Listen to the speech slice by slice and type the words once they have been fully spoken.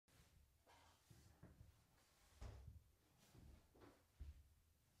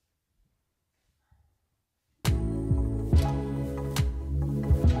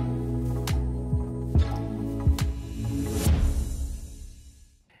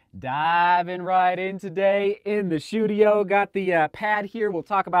Diving right in today in the studio. Got the pad here. We'll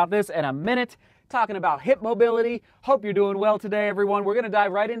talk about this in a minute. Talking about hip mobility. Hope you're doing well today, everyone. We're going to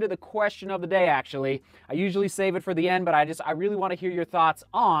dive right into the question of the day, actually. I usually save it for the end, but I really want to hear your thoughts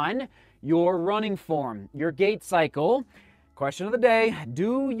on your running form, your gait cycle. Question of the day,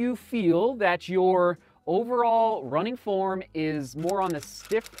 do you feel that your overall running form is more on the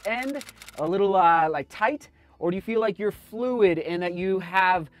stiff end, a little like tight, or do you feel like you're fluid and that you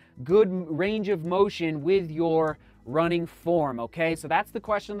have good range of motion with your running form? Okay, so that's the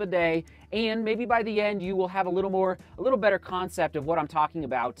question of the day, and maybe by the end you will have a little better concept of what I'm talking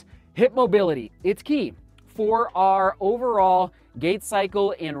about. Hip mobility, it's key for our overall gait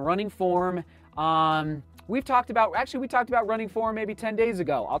cycle and running form. We talked about running form maybe 10 days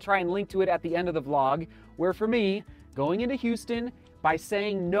ago. I'll try and link to it at the end of the vlog, where for me, going into Houston, by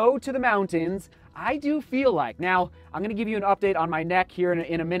saying no to the mountains, I do feel like, now I'm gonna give you an update on my neck here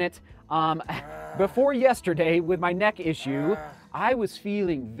in a minute. Before yesterday with my neck issue, I was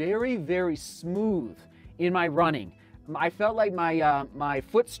feeling very, very smooth in my running. I felt like my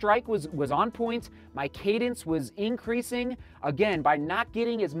foot strike was on point. My cadence was increasing. Again, by not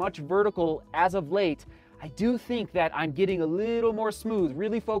getting as much vertical as of late, I do think that I'm getting a little more smooth,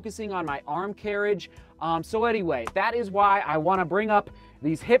 really focusing on my arm carriage. So anyway, that is why I want to bring up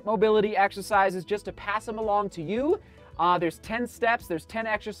these hip mobility exercises, just to pass them along to you. There's 10 steps, there's 10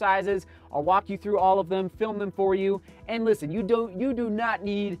 exercises. I'll walk you through all of them, film them for you. And listen, you do not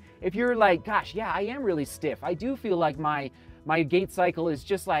need, if you're like, gosh, yeah, I am really stiff. I do feel like my gait cycle is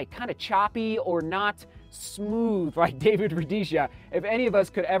just like kind of choppy or not smooth like David Rudisha. If any of us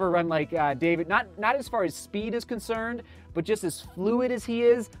could ever run like David, not as far as speed is concerned, but just as fluid as he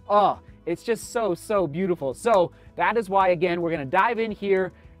is, oh, it's just so beautiful. So that is why, again, we're gonna dive in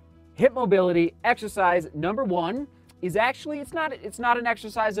here. Hip mobility exercise number one is actually, it's not an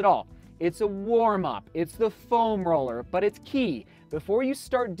exercise at all. It's a warm-up. It's the foam roller, but it's key. Before you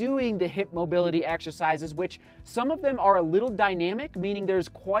start doing the hip mobility exercises, which some of them are a little dynamic, meaning there's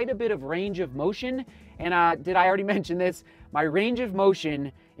quite a bit of range of motion. And did I already mention this? My range of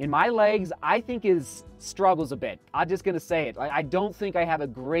motion in my legs, I think struggles a bit. I'm just gonna say it. I don't think I have a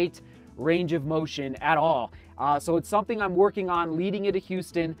great range of motion at all. So it's something I'm working on leading into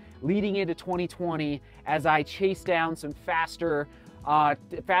Houston, leading into 2020, as I chase down some faster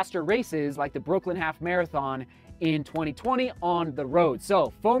races like the Brooklyn Half Marathon in 2020 on the road.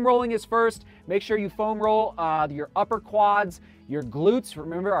 So foam rolling is first. Make sure you foam roll your upper quads, your glutes.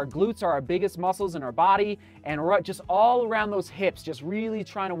 Remember, our glutes are our biggest muscles in our body, and just all around those hips, just really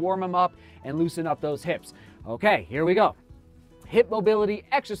trying to warm them up and loosen up those hips. Okay, here we go. Hip mobility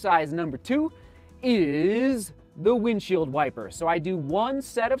exercise number two is the windshield wiper. So I do one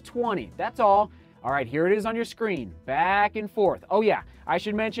set of 20, that's all. All right, here it is on your screen, back and forth. Oh yeah, I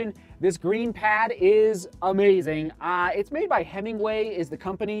should mention, this green pad is amazing. It's made by Hemingway is the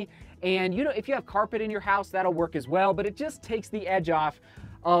company, and you know, if you have carpet in your house, that'll work as well, but it just takes the edge off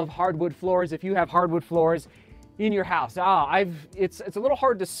of hardwood floors if you have hardwood floors in your house. It's a little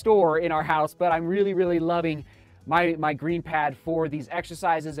hard to store in our house, but I'm really loving my green pad for these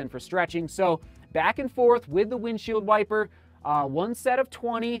exercises and for stretching. So back and forth with the windshield wiper, one set of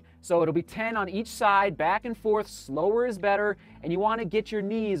 20, so it'll be 10 on each side, back and forth, slower is better, and you want to get your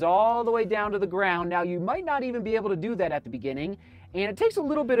knees all the way down to the ground. Now, you might not even be able to do that at the beginning, and it takes a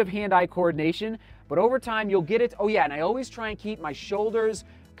little bit of hand-eye coordination, but over time you'll get it. Oh yeah, and I always try and keep my shoulders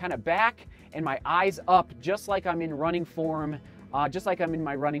kind of back and my eyes up, just like I'm in running form, just like I'm in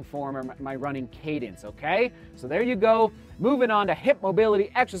my running form or my running cadence, okay? So there you go. Moving on to hip mobility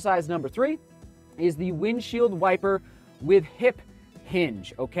exercise number three is the windshield wiper with hip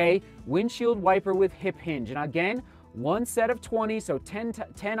hinge, okay? Windshield wiper with hip hinge. And again, one set of 20, so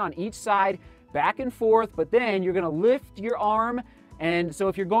 10 on each side, back and forth, but then you're gonna lift your arm, and so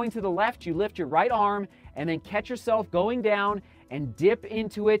if you're going to the left, you lift your right arm, and then catch yourself going down and dip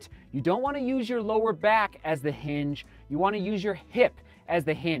into it. You don't wanna use your lower back as the hinge, you wanna use your hip as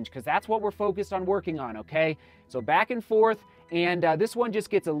the hinge, because that's what we're focused on working on, okay? So back and forth, and this one just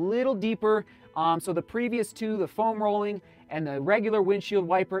gets a little deeper. So the previous two, the foam rolling and the regular windshield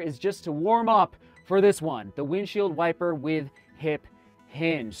wiper, is just to warm up for this one, the windshield wiper with hip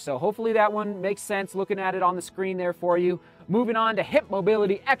hinge. So hopefully that one makes sense looking at it on the screen there for you. Moving on to hip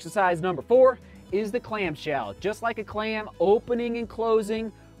mobility exercise number four is the clamshell. Just like a clam, opening and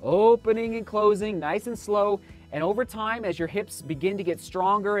closing, nice and slow. And over time, as your hips begin to get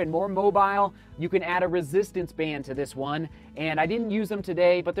stronger and more mobile, you can add a resistance band to this one. And I didn't use them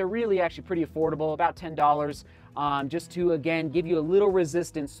today, but they're really actually pretty affordable, about $10. just to, again, give you a little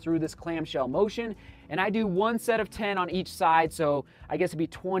resistance through this clamshell motion. And I do 1 set of 10 on each side, so I guess it'd be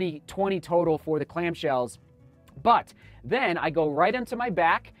 20 total for the clamshells. But then I go right into my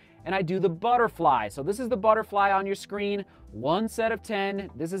back and I do the butterfly. So this is the butterfly on your screen, 1 set of 10.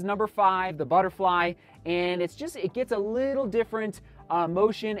 This is number 5, the butterfly. And it gets a little different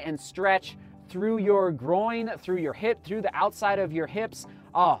motion and stretch through your groin, through your hip, through the outside of your hips.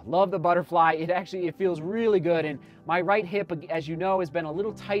 Oh, love the butterfly. It feels really good. And my right hip, as you know, has been a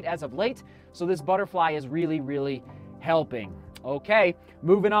little tight as of late. So this butterfly is really, really helping. Okay,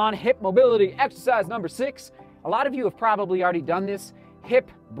 moving on, hip mobility exercise number 6. A lot of you have probably already done this.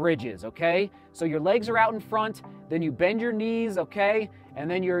 Hip bridges, okay? So your legs are out in front, then you bend your knees, okay? And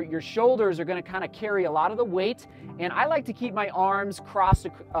then your shoulders are gonna kind of carry a lot of the weight. And I like to keep my arms crossed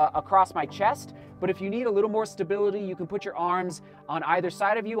across my chest, but if you need a little more stability, you can put your arms on either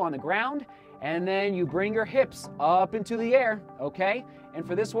side of you on the ground, and then you bring your hips up into the air, okay? And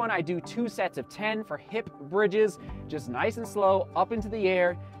for this one, I do 2 sets of 10 for hip bridges, just nice and slow, up into the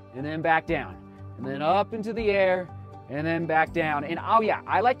air, and then back down. And then up into the air, and then back down. And oh yeah,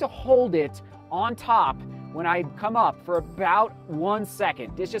 I like to hold it on top when I come up for about 1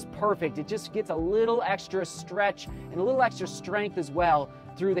 second. It's just perfect. It just gets a little extra stretch and a little extra strength as well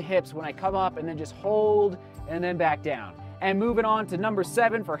through the hips when I come up, and then just hold and then back down. And moving on to number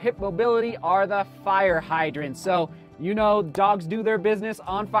 7 for hip mobility are the fire hydrants. So you know, dogs do their business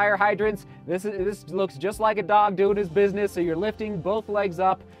on fire hydrants. This looks just like a dog doing his business. So you're lifting both legs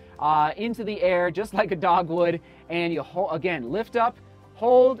up into the air just like a dog would, and you again lift up,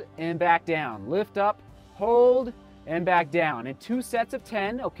 hold, and back down. Lift up, hold, and back down. And 2 sets of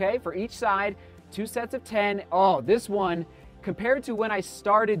 10, okay, for each side. 2 sets of 10. Oh, this one, compared to when I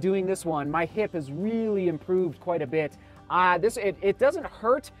started doing this one, my hip has really improved quite a bit. It doesn't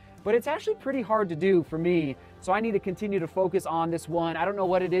hurt, but it's actually pretty hard to do for me. So I need to continue to focus on this one. I don't know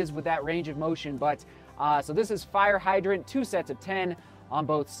what it is with that range of motion, but so this is fire hydrant, 2 sets of 10 on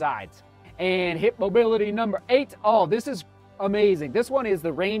both sides. And hip mobility number 8. Oh, this is amazing. This one is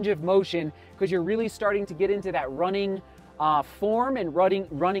the range of motion, because you're really starting to get into that running form and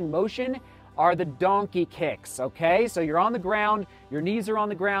running motion, are the donkey kicks, okay? So you're on the ground, your knees are on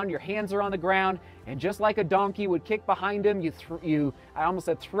the ground, your hands are on the ground, and just like a donkey would kick behind him, I almost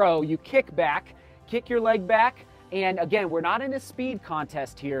said throw, you kick back, kick your leg back, and again, we're not in a speed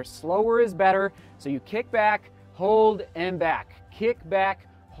contest here. Slower is better, so you kick back, hold, and back. Kick back,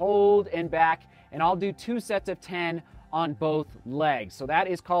 hold, and back, and I'll do 2 sets of 10 on both legs. So that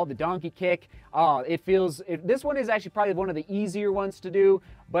is called the donkey kick. This one is actually probably one of the easier ones to do,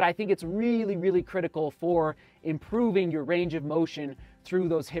 but I think it's really, really critical for improving your range of motion through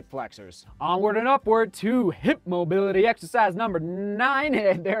those hip flexors. Onward and upward to hip mobility exercise number 9,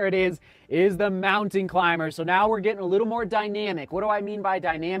 and there it is the mountain climber. So now we're getting a little more dynamic. What do I mean by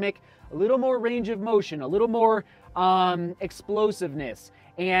dynamic? A little more range of motion, a little more explosiveness.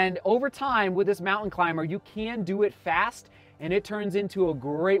 And over time with this mountain climber, you can do it fast, and it turns into a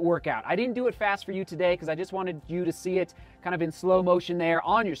great workout. I didn't do it fast for you today because I just wanted you to see it kind of in slow motion there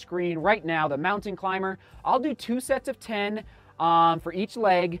on your screen right now, the mountain climber. I'll do 2 sets of 10 for each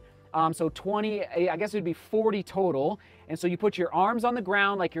leg. So 20, I guess it would be 40 total. And so you put your arms on the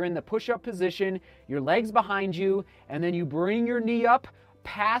ground like you're in the push-up position, your legs behind you, and then you bring your knee up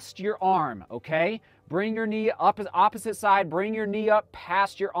past your arm, okay? Bring your knee up, opposite side, bring your knee up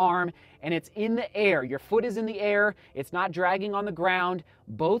past your arm, and it's in the air. Your foot is in the air. It's not dragging on the ground.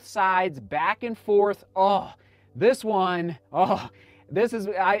 Both sides, back and forth. Oh, this one,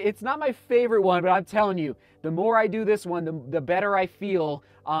 it's not my favorite one, but I'm telling you, the more I do this one, the better I feel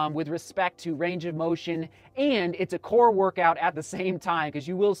with respect to range of motion, and it's a core workout at the same time, because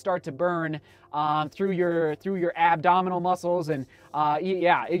you will start to burn through your abdominal muscles, and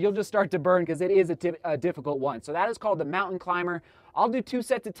you'll just start to burn because it is a difficult one. So that is called the mountain climber. I'll do 2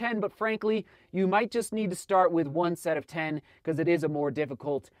 sets of 10, but frankly, you might just need to start with 1 set of 10 because it is a more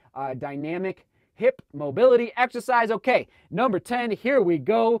difficult dynamic hip mobility exercise. Okay, number 10, here we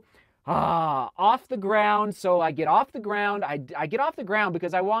go. Off the ground. So I get off the ground. I get off the ground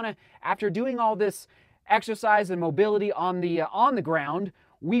because I want to, after doing all this exercise and mobility on the ground,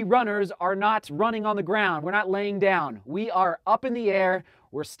 we runners are not running on the ground. We're not laying down. We are up in the air.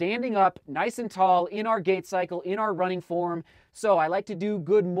 We're standing up nice and tall in our gait cycle, in our running form. So I like to do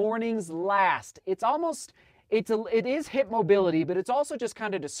good mornings last. It is hip mobility, but it's also just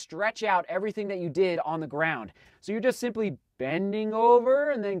kind of to stretch out everything that you did on the ground. So you're just simply bending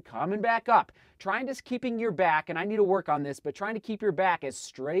over and then coming back up. Trying to keeping your back, and I need to work on this, but trying to keep your back as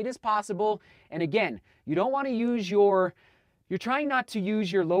straight as possible. And again, you don't want to use your you're trying not to use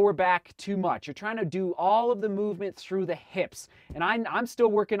your lower back too much. You're trying to do all of the movement through the hips. And I'm still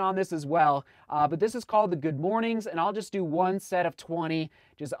working on this as well, but this is called the good mornings, and I'll just do one set of 20,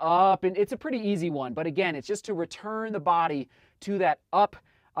 just up, and it's a pretty easy one. But again, it's just to return the body to that up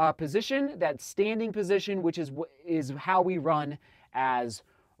position, that standing position, which is how we run as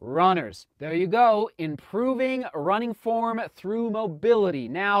runners. There you go, improving running form through mobility.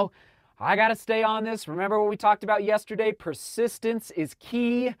 Now, I got to stay on this. Remember what we talked about yesterday? Persistence is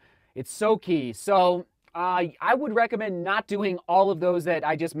key. It's so key. So I would recommend not doing all of those that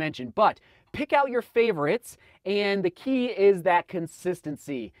I just mentioned, but pick out your favorites, and the key is that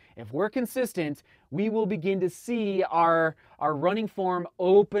consistency. If we're consistent, we will begin to see our running form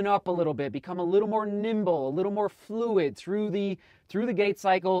open up a little bit, become a little more nimble, a little more fluid through the gait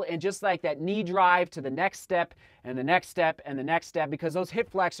cycle, and just like that knee drive to the next step and the next step and the next step, because those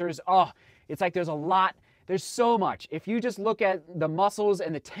hip flexors, oh, it's like there's so much. If you just look at the muscles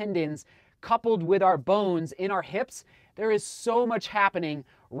and the tendons coupled with our bones in our hips, there is so much happening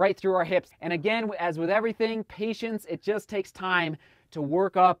right through our hips. And again, as with everything, patience, it just takes time to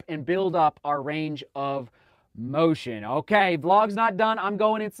work up and build up our range of motion. Okay, vlog's not done. I'm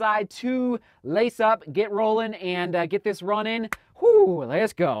going inside to lace up, get rolling, and get this run in. Whoo,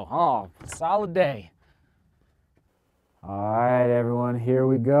 let's go. Oh, solid day. All right, everyone, here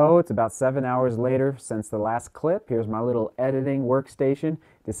we go. It's about 7 hours later since the last clip. Here's my little editing workstation.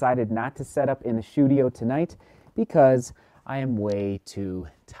 Decided not to set up in the studio tonight because I am way too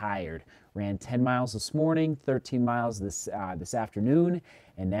tired. Ran 10 miles this morning, 13 miles this afternoon,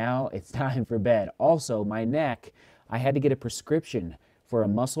 and now it's time for bed. Also, my neck, I had to get a prescription for a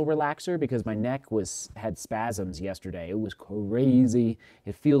muscle relaxer because my neck had spasms yesterday. It was crazy.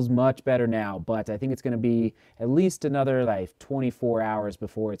 It feels much better now, but I think it's going to be at least another like 24 hours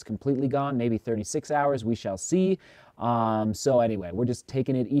before it's completely gone, maybe 36 hours. We shall see. So anyway, we're just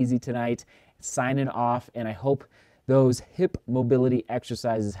taking it easy tonight, signing off, and I hope those hip mobility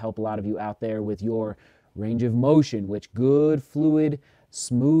exercises help a lot of you out there with your range of motion, which good, fluid,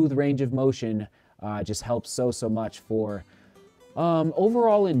 smooth range of motion just helps so much for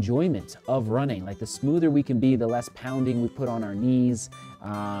overall enjoyment of running. Like the smoother we can be, the less pounding we put on our knees,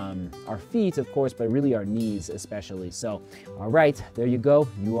 our feet, of course, but really our knees especially. So, all right, there you go.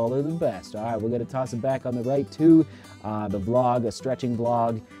 You all are the best. All right, we're going to toss it back on the right to the vlog, a stretching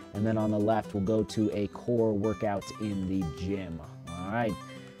vlog, and then on the left, we'll go to a core workout in the gym. All right,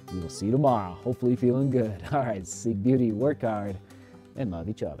 we will see you tomorrow. Hopefully feeling good. All right, seek beauty, work hard, and love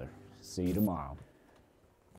each other. See you tomorrow.